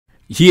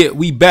Yeah,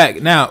 we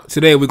back. Now,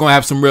 today we're going to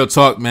have some real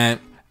talk, man.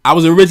 I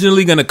was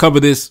originally going to cover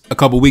this a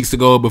couple weeks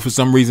ago, but for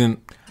some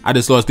reason, I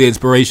just lost the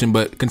inspiration.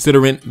 But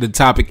considering the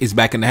topic is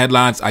back in the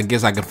headlines, I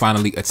guess I can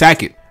finally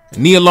attack it.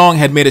 Nia Long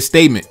had made a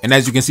statement, and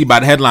as you can see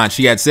by the headline,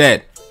 she had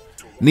said,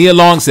 Nia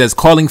Long says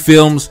calling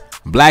films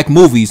black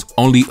movies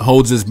only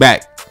holds us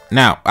back.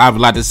 Now, I have a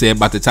lot to say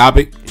about the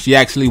topic. She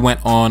actually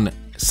went on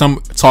some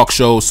talk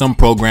show, some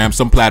program,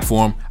 some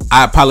platform.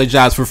 I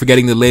apologize for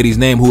forgetting the lady's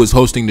name who was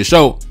hosting the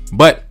show,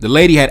 but the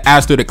lady had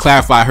asked her to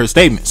clarify her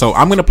statement. So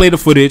I'm going to play the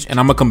footage and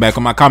I'm going to come back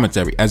on my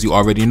commentary, as you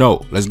already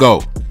know. Let's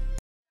go.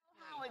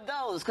 How it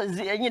goes, because,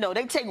 you know,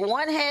 they take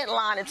one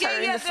headline and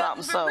turn it into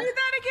something. So read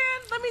that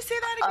again. Let me see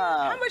that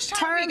again. How much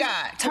time we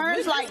got?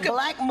 Terms like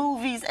black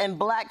movies and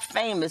black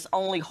famous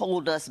only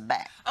hold us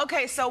back.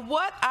 Okay, so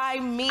what I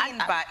mean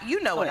by,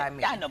 you know what I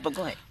mean. I know, but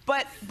go ahead.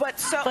 But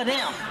so For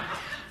them.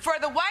 For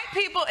the white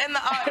people in the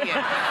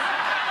audience.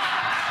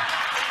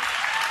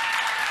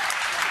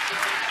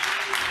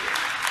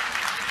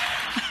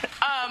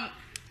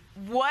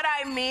 What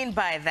I mean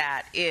by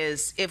that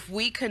is if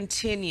we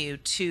continue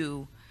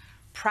to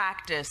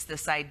practice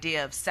this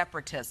idea of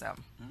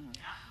separatism,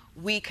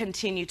 we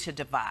continue to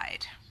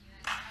divide.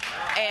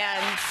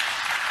 And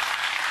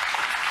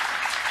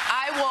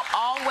I will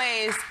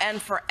always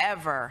and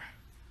forever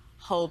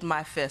hold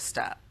my fist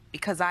up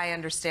because I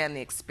understand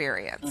the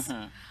experience.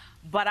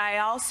 But I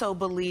also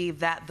believe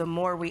that the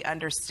more we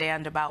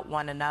understand about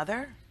one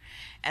another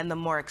and the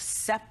more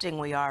accepting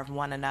we are of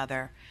one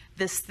another,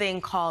 this thing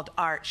called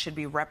art should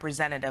be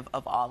representative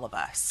of all of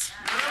us.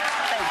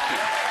 Thank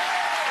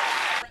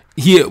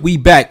you. Yeah, we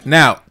back.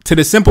 Now, to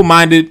the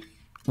simple-minded,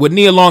 what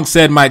Nia Long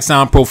said might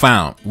sound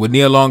profound. What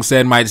Nia Long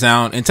said might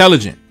sound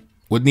intelligent.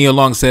 What Nia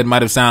Long said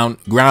might have sounded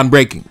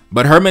groundbreaking.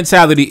 But her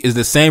mentality is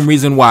the same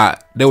reason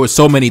why there were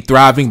so many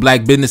thriving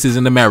black businesses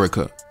in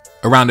America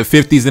around the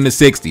 50s and the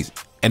 60s.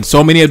 And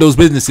so many of those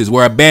businesses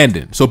were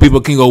abandoned so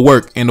people can go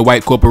work in the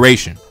white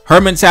corporation.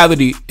 Her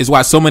mentality is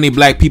why so many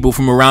black people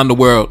from around the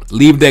world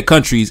leave their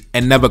countries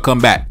and never come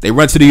back. They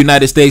run to the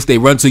United States, they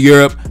run to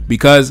Europe,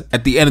 because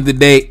at the end of the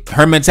day,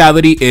 her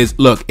mentality is,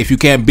 look, if you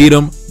can't beat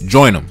them,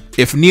 join them.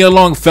 If Nia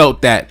Long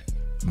felt that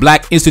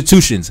black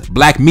institutions,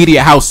 black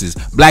media houses,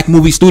 black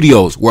movie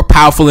studios were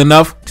powerful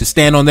enough to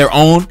stand on their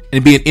own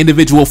and be an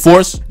individual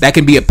force that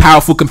can be a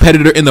powerful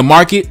competitor in the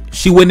market,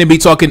 she wouldn't be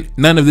talking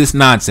none of this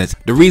nonsense.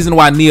 The reason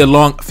why Nia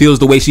Long feels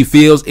the way she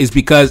feels is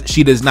because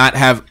she does not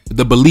have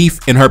the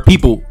belief in her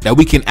people that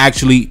we can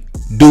actually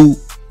do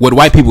what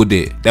white people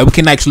did, that we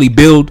can actually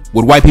build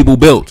what white people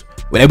built,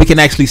 that we can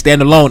actually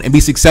stand alone and be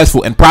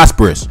successful and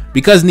prosperous.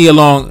 Because Nia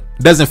Long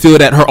doesn't feel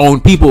that her own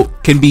people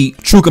can be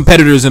true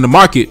competitors in the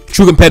market,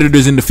 true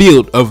competitors in the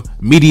field of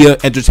media,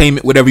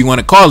 entertainment, whatever you want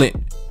to call it,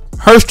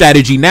 her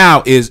strategy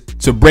now is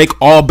to break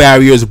all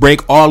barriers,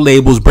 break all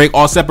labels, break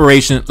all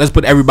separation. Let's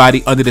put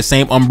everybody under the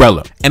same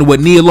umbrella. And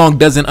what Nia Long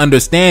doesn't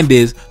understand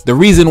is the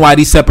reason why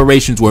these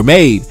separations were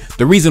made,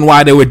 the reason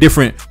why there were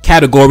different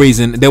categories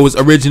and there was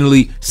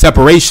originally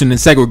separation and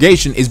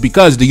segregation is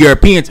because the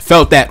Europeans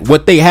felt that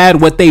what they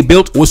had, what they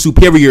built was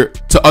superior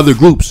to other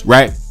groups,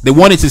 right? They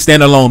wanted to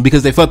stand alone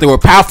because they felt they were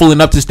powerful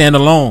enough to stand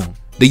alone.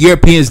 The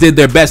Europeans did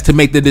their best to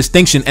make the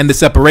distinction and the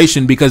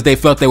separation because they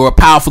felt they were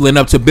powerful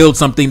enough to build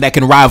something that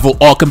can rival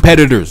all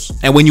competitors.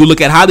 And when you look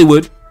at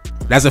Hollywood,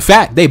 that's a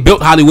fact. They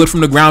built Hollywood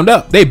from the ground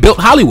up. They built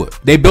Hollywood.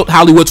 They built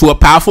Hollywood to a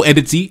powerful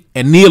entity,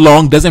 and Nia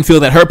Long doesn't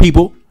feel that her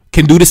people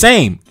can do the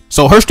same.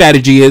 So her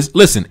strategy is,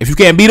 listen, if you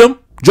can't beat them,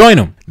 join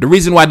them. The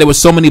reason why there were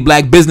so many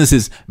black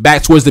businesses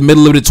back towards the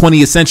middle of the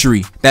 20th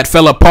century that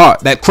fell apart,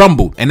 that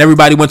crumbled, and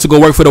everybody went to go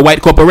work for the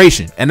white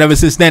corporation. And ever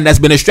since then, that's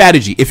been a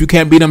strategy. If you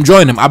can't beat them,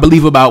 join them. I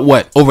believe about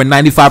over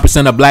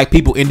 95% of black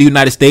people in the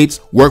United States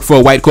work for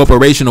a white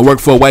corporation or work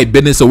for a white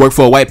business or work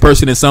for a white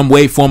person in some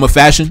way, form, or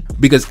fashion.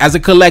 Because as a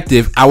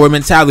collective, our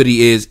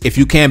mentality is, if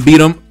you can't beat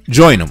them,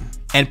 join them.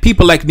 And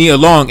people like Nia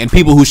Long and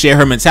people who share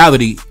her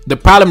mentality, the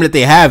problem that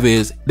they have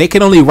is they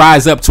can only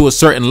rise up to a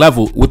certain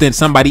level within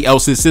somebody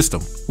else's system,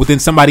 within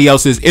somebody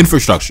else's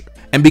infrastructure.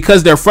 And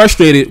because they're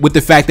frustrated with the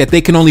fact that they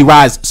can only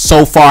rise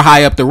so far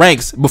high up the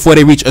ranks before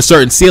they reach a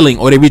certain ceiling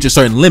or they reach a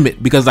certain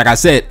limit, because like I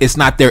said, it's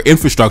not their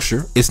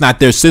infrastructure, it's not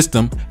their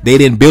system. They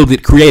didn't build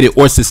it, create it,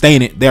 or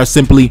sustain it. They're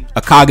simply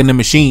a cog in the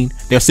machine.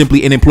 They're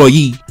simply an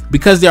employee.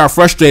 Because they are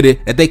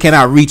frustrated that they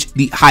cannot reach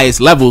the highest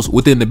levels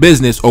within the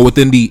business or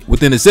within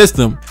the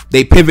system,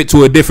 they pivot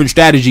to a different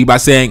strategy by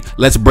saying,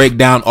 let's break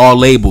down all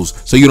labels.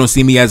 So you don't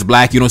see me as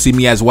black, you don't see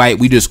me as white.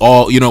 We just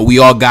all, we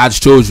all God's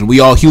children.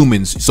 We all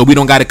humans. So we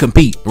don't got to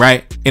compete,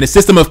 right? In a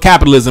system of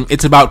capitalism,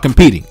 it's about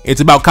competing.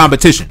 It's about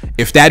competition.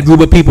 If that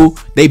group of people,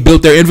 they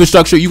built their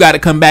infrastructure, you got to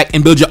come back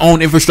and build your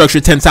own infrastructure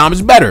 10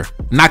 times better.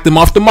 Knock them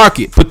off the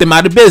market, put them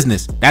out of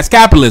business. That's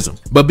capitalism.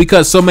 But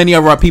because so many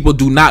of our people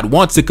do not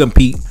want to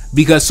compete,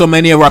 because so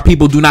many of our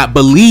people do not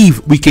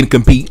believe we can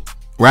compete,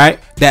 right?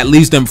 That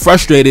leaves them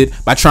frustrated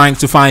by trying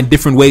to find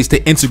different ways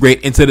to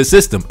integrate into the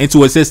system,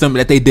 into a system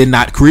that they did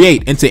not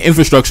create, into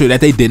infrastructure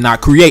that they did not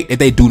create, that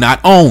they do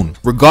not own.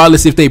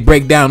 Regardless if they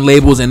break down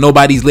labels and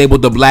nobody's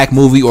labeled a black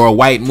movie or a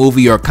white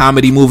movie or a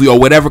comedy movie or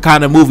whatever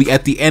kind of movie,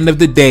 at the end of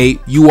the day,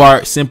 you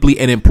are simply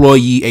an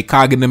employee, a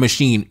cog in the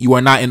machine. You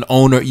are not an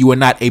owner. You are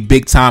not a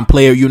big time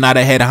player. You're not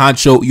a head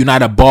honcho. You're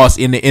not a boss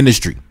in the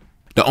industry.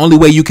 The only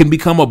way you can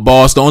become a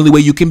boss, the only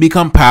way you can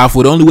become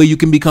powerful, the only way you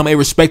can become a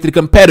respected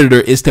competitor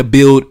is to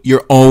build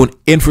your own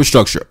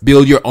infrastructure,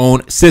 build your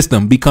own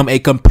system, become a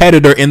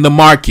competitor in the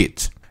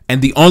market.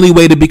 And the only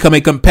way to become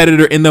a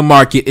competitor in the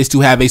market is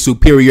to have a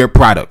superior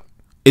product,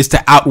 is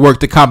to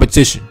outwork the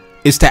competition,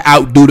 is to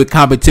outdo the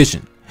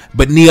competition.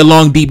 But Nia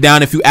Long, deep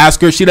down, if you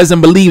ask her, she doesn't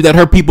believe that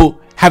her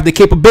people have the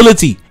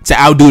capability to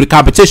outdo the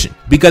competition.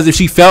 Because if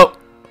she felt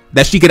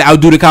that she could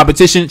outdo the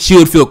competition, she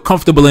would feel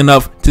comfortable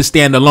enough to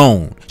stand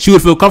alone. She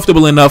would feel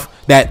comfortable enough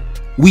that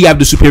we have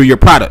the superior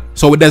product.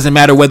 So it doesn't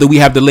matter whether we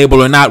have the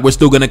label or not, we're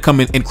still going to come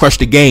in and crush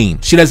the game.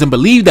 She doesn't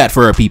believe that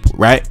for her people,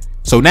 right?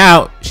 So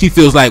now she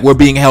feels like we're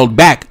being held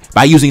back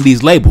by using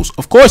these labels.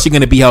 Of course you're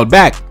going to be held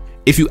back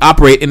if you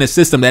operate in a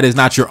system that is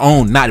not your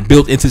own, not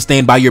built and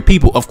sustained by your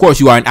people. Of course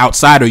you are an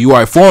outsider, you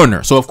are a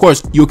foreigner. So of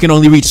course you can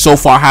only reach so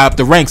far high up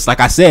the ranks. Like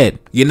I said,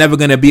 you're never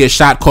going to be a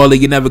shot caller,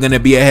 you're never going to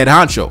be a head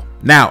honcho.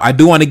 Now, I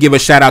do want to give a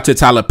shout out to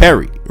Tyler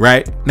Perry,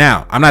 right?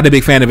 Now, I'm not a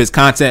big fan of his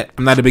content.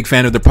 I'm not a big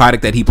fan of the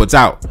product that he puts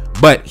out,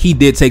 but he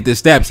did take the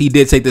steps. He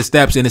did take the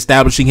steps in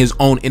establishing his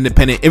own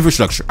independent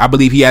infrastructure. I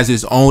believe he has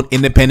his own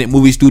independent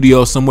movie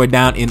studio somewhere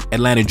down in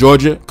Atlanta,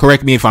 Georgia.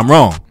 Correct me if I'm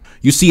wrong.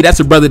 You see, that's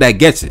a brother that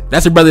gets it.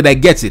 That's a brother that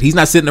gets it. He's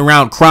not sitting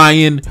around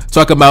crying,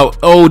 talking about,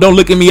 oh, don't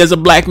look at me as a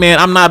black man.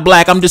 I'm not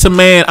black. I'm just a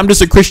man. I'm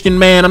just a Christian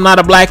man. I'm not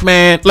a black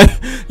man. Like,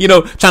 you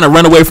know, trying to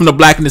run away from the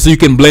blackness so you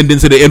can blend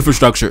into the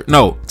infrastructure.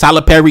 No,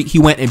 Tyler Perry, he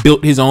went and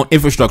built his own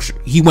infrastructure.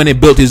 He went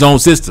and built his own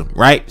system,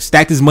 right?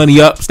 Stacked his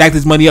money up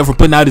for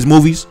putting out his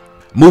movies.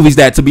 Movies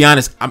that, to be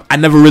honest, I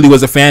never really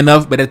was a fan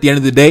of, but at the end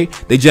of the day,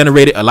 they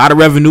generated a lot of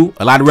revenue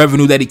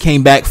that he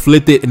came back,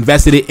 flipped it,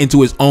 invested it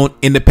into his own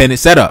independent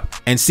setup.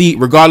 And see,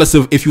 regardless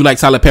of if you like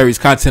Tyler Perry's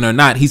content or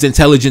not, he's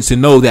intelligent to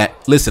know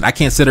that, listen, I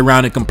can't sit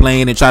around and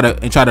complain and try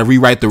to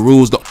rewrite the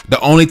rules. The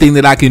only thing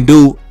that I can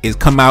do is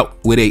come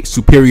out with a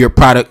superior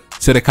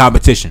product to the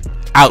competition,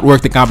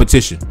 outwork the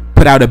competition,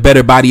 put out a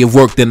better body of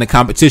work than the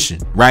competition,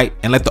 right?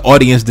 And let the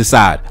audience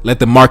decide, let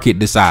the market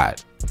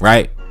decide,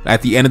 right?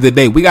 At the end of the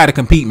day, we got to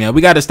compete, man. We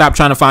got to stop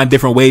trying to find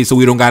different ways so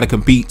we don't got to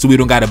compete, so we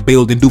don't got to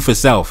build and do for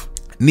self.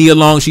 Nia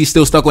Long, she's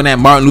still stuck on that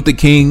Martin Luther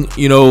King,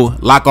 you know,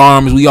 lock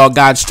arms, we all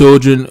God's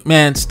children.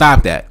 Man,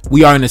 stop that.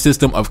 We are in a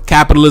system of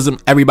capitalism.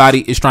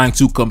 Everybody is trying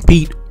to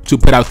compete to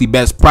put out the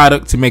best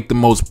product, to make the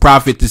most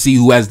profit, to see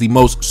who has the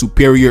most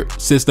superior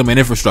system and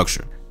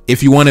infrastructure.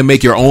 If you want to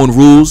make your own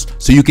rules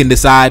so you can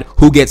decide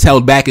who gets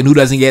held back and who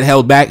doesn't get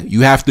held back,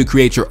 you have to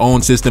create your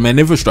own system and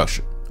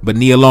infrastructure. But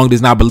Nia Long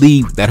does not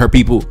believe that her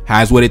people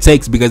has what it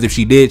takes, because if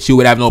she did, she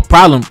would have no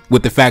problem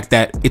with the fact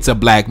that it's a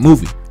black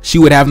movie. She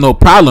would have no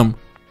problem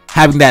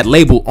having that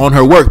label on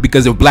her work,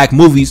 because if black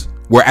movies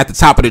were at the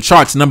top of the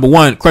charts,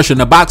 #1, crushing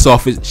the box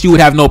office, she would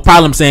have no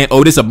problem saying,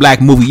 oh, this is a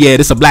black movie. Yeah,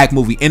 this is a black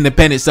movie.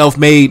 Independent,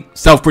 self-made,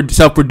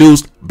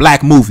 self-produced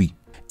black movie.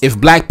 If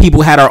black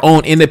people had our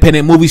own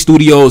independent movie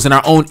studios and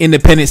our own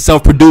independent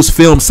self-produced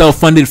films,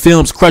 self-funded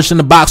films, crushing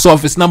the box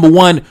office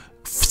 #1,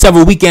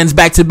 several weekends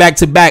back to back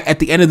to back, at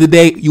the end of the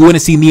day, you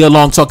wouldn't see Nia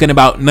Long talking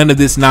about none of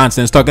this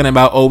nonsense, talking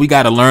about, oh, we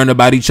got to learn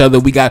about each other,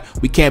 we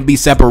can't be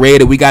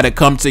separated, we got to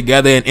come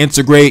together and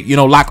integrate, you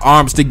know, lock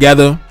arms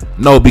together.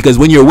 No, because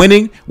when you're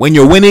winning,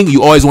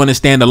 you always want to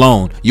stand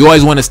alone. You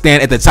always want to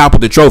stand at the top of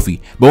the trophy.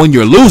 But when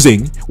you're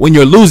losing,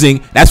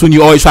 that's when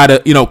you always try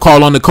to, you know,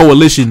 call on the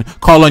coalition,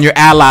 call on your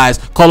allies,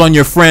 call on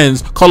your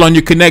friends, call on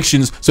your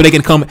connections, so they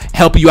can come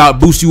help you out,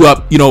 boost you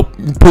up, you know,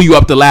 pull you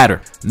up the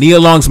ladder. Nia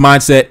Long's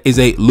mindset is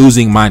a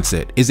losing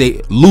mindset, is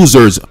a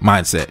loser's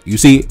mindset. You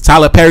see,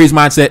 Tyler Perry's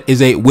mindset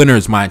is a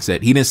winner's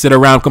mindset. He didn't sit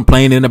around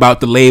complaining about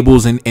the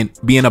labels and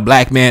being a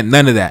black man,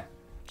 none of that.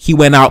 He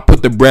went out,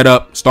 put the bread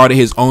up, started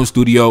his own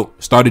studio,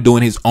 started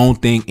doing his own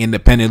thing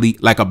independently,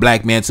 like a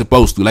black man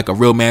supposed to, like a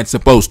real man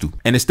supposed to.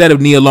 And instead of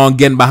Nia Long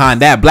getting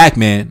behind that black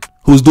man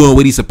who's doing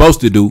what he's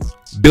supposed to do,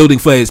 building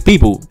for his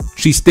people,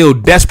 she's still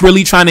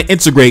desperately trying to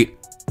integrate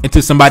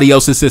into somebody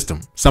else's system,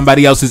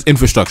 somebody else's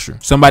infrastructure,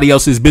 somebody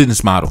else's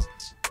business model.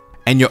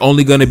 And you're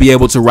only going to be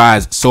able to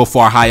rise so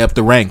far high up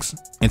the ranks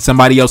in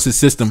somebody else's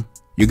system.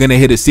 You're going to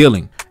hit a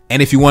ceiling.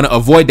 And if you want to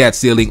avoid that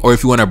ceiling, or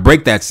if you want to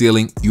break that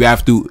ceiling, you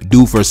have to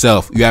do for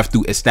self. You have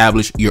to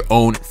establish your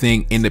own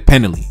thing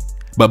independently.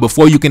 But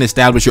before you can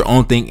establish your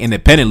own thing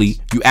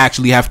independently, you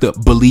actually have to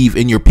believe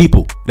in your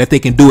people, that they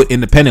can do it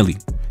independently.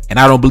 And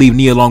I don't believe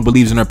Nia Long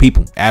believes in her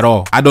people at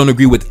all. I don't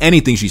agree with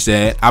anything she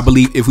said. I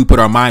believe if we put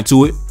our mind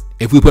to it,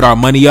 if we put our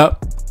money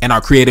up and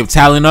our creative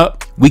talent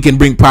up, we can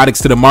bring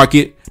products to the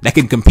market that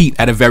can compete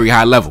at a very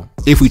high level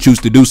if we choose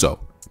to do so.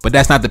 But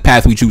that's not the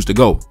path we choose to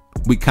go.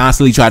 We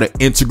constantly try to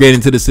integrate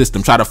into the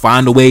system, try to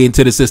find a way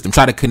into the system,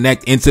 try to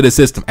connect into the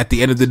system. At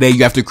the end of the day,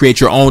 you have to create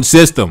your own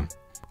system.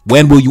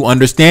 When will you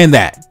understand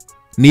that?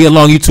 Nia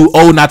Long, you too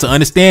old not to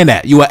understand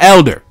that. You an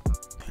elder.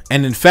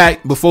 And in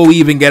fact, before we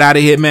even get out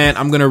of here, man,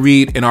 I'm going to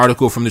read an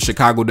article from the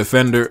Chicago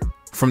Defender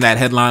from that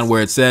headline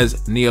where it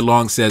says, Nia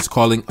Long says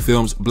calling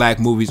films black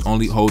movies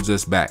only holds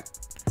us back.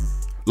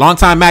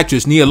 Longtime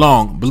actress Nia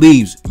Long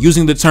believes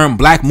using the term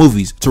black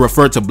movies to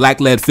refer to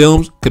black-led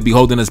films could be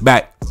holding us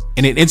back.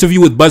 In an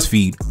interview with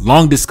BuzzFeed,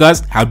 Long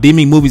discussed how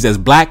deeming movies as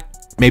black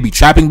may be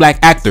trapping black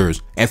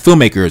actors and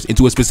filmmakers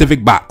into a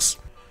specific box.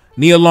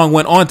 Nia Long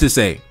went on to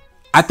say,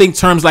 I think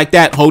terms like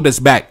that hold us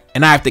back,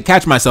 and I have to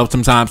catch myself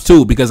sometimes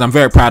too because I'm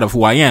very proud of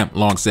who I am,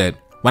 Long said.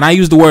 When I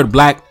use the word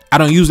black, I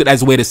don't use it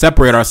as a way to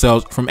separate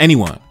ourselves from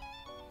anyone.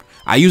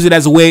 I use it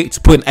as a way to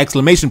put an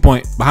exclamation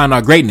point behind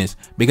our greatness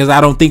because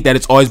I don't think that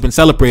it's always been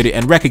celebrated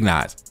and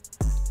recognized.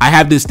 I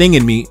have this thing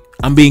in me.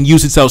 I'm being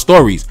used to tell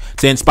stories,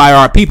 to inspire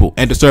our people,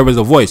 and to serve as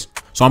a voice.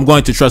 So I'm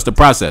going to trust the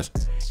process.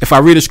 If I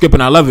read a script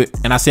and I love it,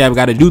 and I say I've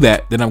got to do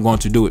that, then I'm going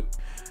to do it.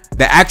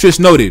 The actress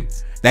noted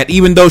that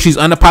even though she's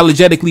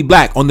unapologetically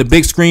black on the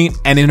big screen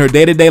and in her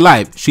day-to-day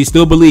life, she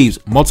still believes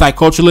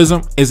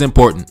multiculturalism is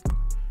important.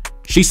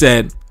 She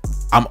said,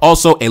 I'm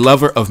also a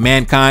lover of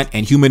mankind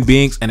and human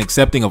beings and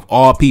accepting of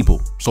all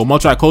people. So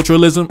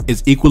multiculturalism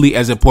is equally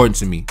as important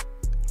to me.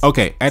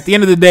 Okay, at the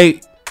end of the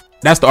day,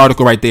 that's the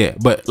article right there.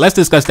 But let's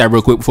discuss that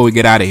real quick before we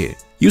get out of here.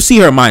 You see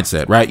her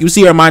mindset, right? You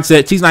see her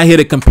mindset. She's not here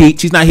to compete.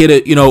 She's not here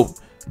to,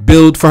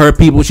 build for her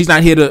people. She's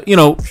not here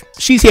to,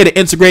 she's here to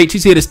integrate.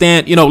 She's here to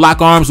stand,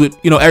 lock arms with,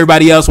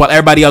 everybody else while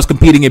everybody else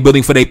competing and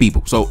building for their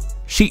people. So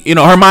she,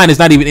 her mind is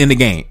not even in the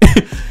game.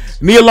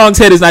 Nia Long's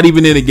head is not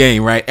even in the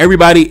game, right?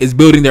 Everybody is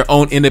building their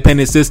own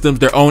independent systems,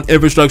 their own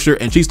infrastructure,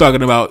 and she's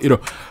talking about,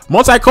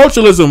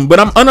 multiculturalism, but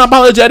I'm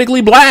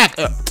unapologetically black.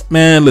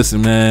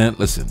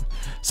 Listen.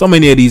 So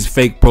many of these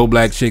fake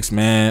pro-black chicks,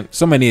 man.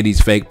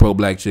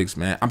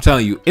 I'm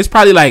telling you, it's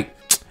probably like,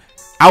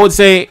 I would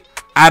say,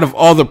 out of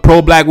all the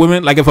pro-black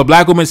women, like if a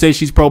black woman says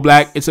she's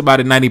pro-black, it's about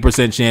a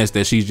 90% chance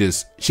that she's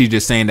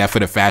just saying that for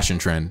the fashion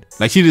trend.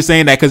 Like she's just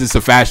saying that because it's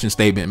a fashion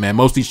statement, man.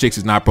 Most of these chicks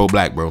is not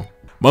pro-black, bro.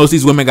 Most of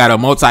these women got a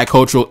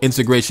multicultural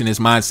integrationist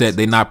mindset.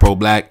 They not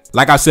pro-black.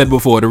 Like I said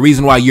before, the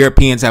reason why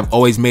Europeans have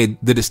always made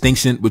the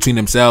distinction between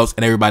themselves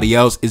and everybody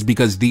else is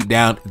because deep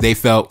down they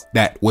felt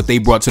that what they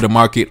brought to the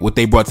market, what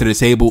they brought to the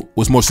table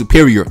was more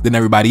superior than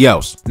everybody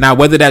else. Now,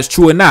 whether that's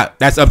true or not,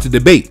 that's up to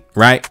debate,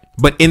 right?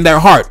 But in their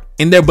heart,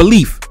 in their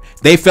belief,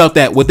 they felt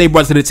that what they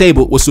brought to the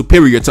table was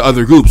superior to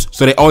other groups.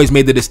 So they always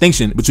made the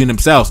distinction between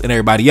themselves and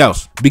everybody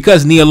else.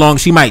 Because Nia Long,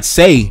 she might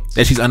say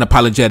that she's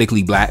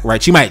unapologetically black,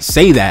 right? She might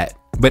say that,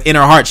 but in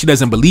her heart, she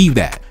doesn't believe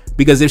that.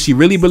 Because if she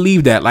really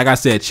believed that, like I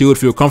said, she would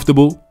feel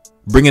comfortable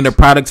bringing the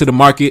product to the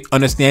market,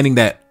 understanding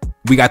that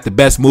we got the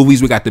best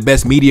movies, we got the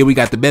best media, we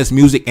got the best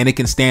music, and it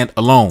can stand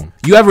alone.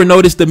 You ever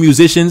notice the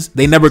musicians,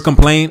 they never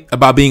complain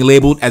about being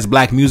labeled as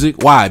black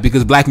music? Why?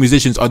 Because black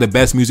musicians are the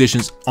best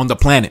musicians on the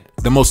planet,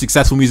 the most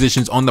successful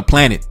musicians on the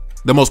planet,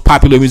 the most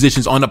popular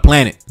musicians on the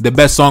planet, the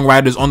best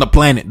songwriters on the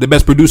planet, the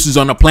best producers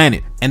on the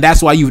planet. And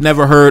that's why you've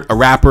never heard a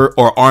rapper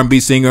or R&B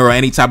singer or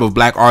any type of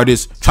black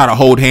artist try to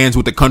hold hands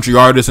with the country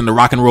artist and the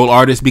rock and roll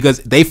artist, because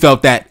they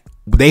felt that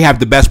they have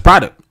the best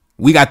product.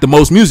 We got the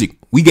most music.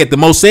 We get the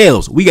most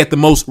sales. We get the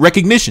most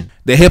recognition.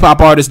 The hip hop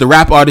artists, the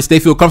rap artists, they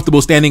feel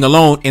comfortable standing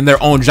alone in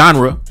their own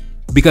genre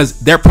because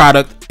their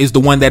product is the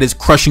one that is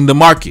crushing the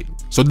market.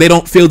 So they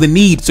don't feel the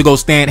need to go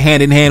stand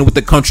hand in hand with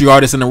the country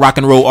artists and the rock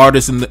and roll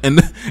artists and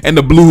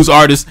the blues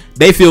artists.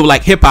 They feel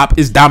like hip hop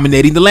is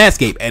dominating the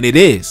landscape, and it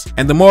is.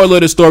 And the moral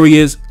of the story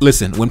is,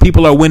 listen, when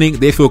people are winning,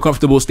 they feel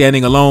comfortable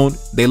standing alone.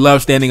 They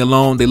love standing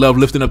alone. They love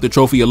lifting up the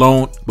trophy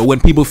alone. But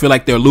when people feel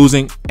like they're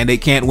losing and they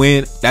can't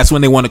win, that's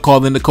when they want to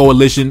call in the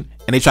coalition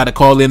and they try to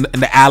call in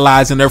the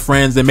allies and their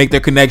friends and make their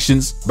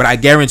connections. But I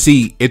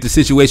guarantee if the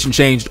situation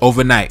changed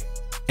overnight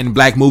and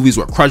black movies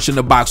were crushing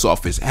the box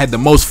office, had the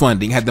most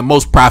funding, had the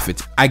most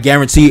profits, I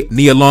guarantee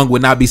Nia Long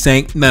would not be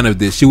saying none of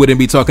this. She wouldn't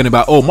be talking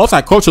about, oh,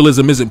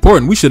 multiculturalism is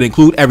important, we should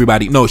include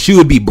everybody. No, she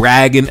would be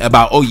bragging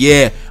about, oh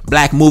yeah,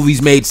 black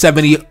movies made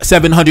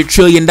 $700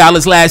 trillion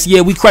last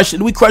year. We crushing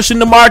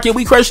the market.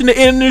 We crushing the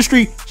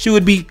industry. She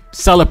would be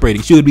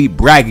celebrating. She would be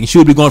bragging. She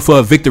would be going for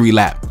a victory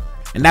lap.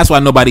 And that's why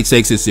nobody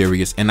takes it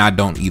serious, and I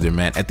don't either,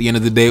 man. At the end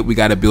of the day, we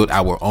got to build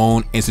our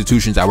own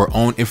institutions, our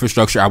own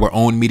infrastructure, our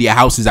own media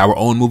houses, our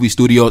own movie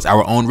studios,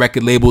 our own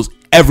record labels,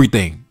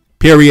 everything.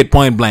 Period,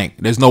 point blank.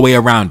 There's no way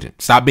around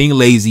it. Stop being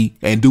lazy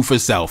and do for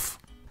self.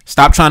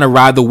 Stop trying to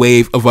ride the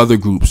wave of other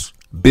groups.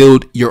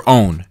 Build your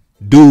own.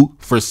 Do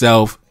for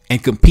self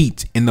and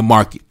compete in the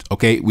market,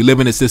 okay? We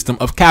live in a system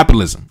of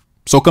capitalism.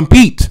 So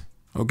compete,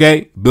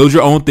 okay? Build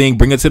your own thing,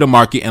 bring it to the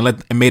market,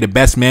 and may the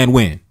best man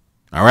win,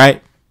 all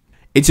right?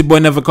 It's your boy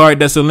Nevercard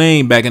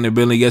Desaline back in the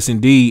building. Yes,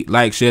 indeed.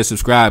 Like, share,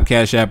 subscribe,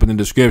 Cash App in the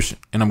description.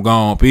 And I'm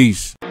gone.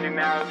 Peace.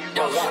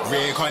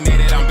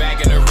 Reincarnated, I'm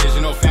back in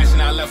original fashion.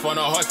 I left on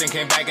a horse and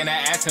came back in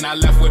that ass. And I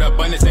left with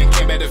abundance and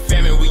came back to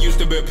famine. We used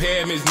to be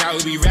pyramids, now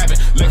we be rapping.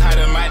 Look how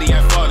the mighty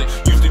have fallen.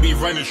 Used to be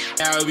running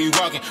how we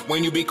walking.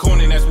 When you be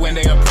cooning, that's when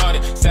they applaud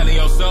it. Selling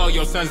your soul,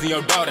 your sons and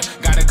your daughter.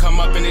 Gotta come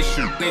up in this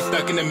shit, they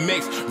stuck in the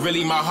mix.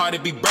 Really, my heart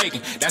it be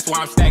breaking. That's why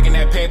I'm stacking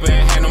that paper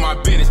and handle my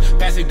business.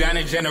 Pass it down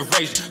in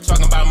generation.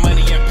 Talking about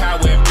money and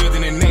power and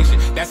building a nation.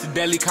 That's a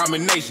deadly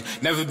combination.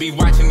 Never be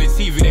watching the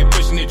TV, they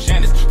pushing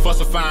agendas,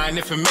 falsifying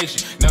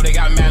information. Know they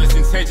got malice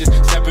intentions.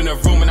 Step in the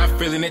room and I'm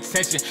feeling the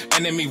tension.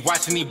 Enemy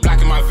watching me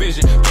blocking my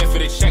vision. Get for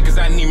the check cause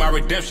I need my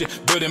redemption.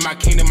 Building my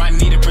kingdom, I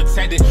need it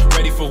protected.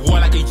 Ready for war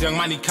like a young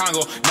money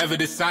Congo. Never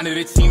decided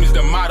the team is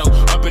the motto.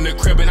 Up in the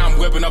crib and I'm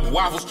whipping up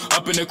waffles.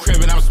 Up in the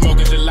crib and I'm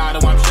smoking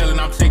gelato. I'm chilling,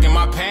 I'm taking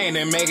my pain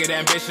and make it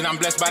ambition. I'm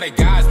blessed by the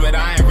gods, but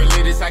I ain't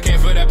religious. I came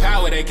for the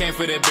power, they came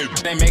for the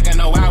bitch. They making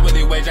no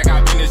hourly wage, I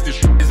got business. This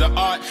shit is an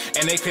art,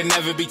 and they could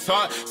never be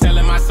taught.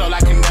 Selling my soul, I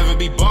can never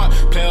be bought.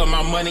 Play with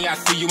my money, I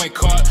see you ain't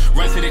caught.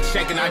 Run to the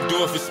check and I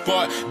do it for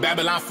sport.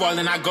 Babylon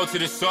falling, I go to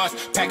the source.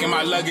 Packing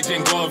my luggage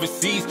and go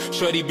overseas.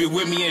 Shorty be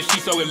with me and she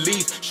so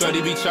elite.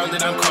 Shorty be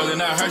chocolate, I'm calling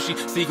her Hershey.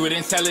 Secret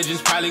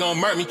intelligence probably gon'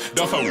 murk me.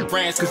 Don't fuck with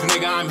brands, cause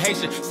nigga I'm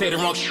Haitian. Say the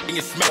wrong shit and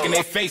you're smacking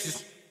their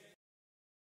faces.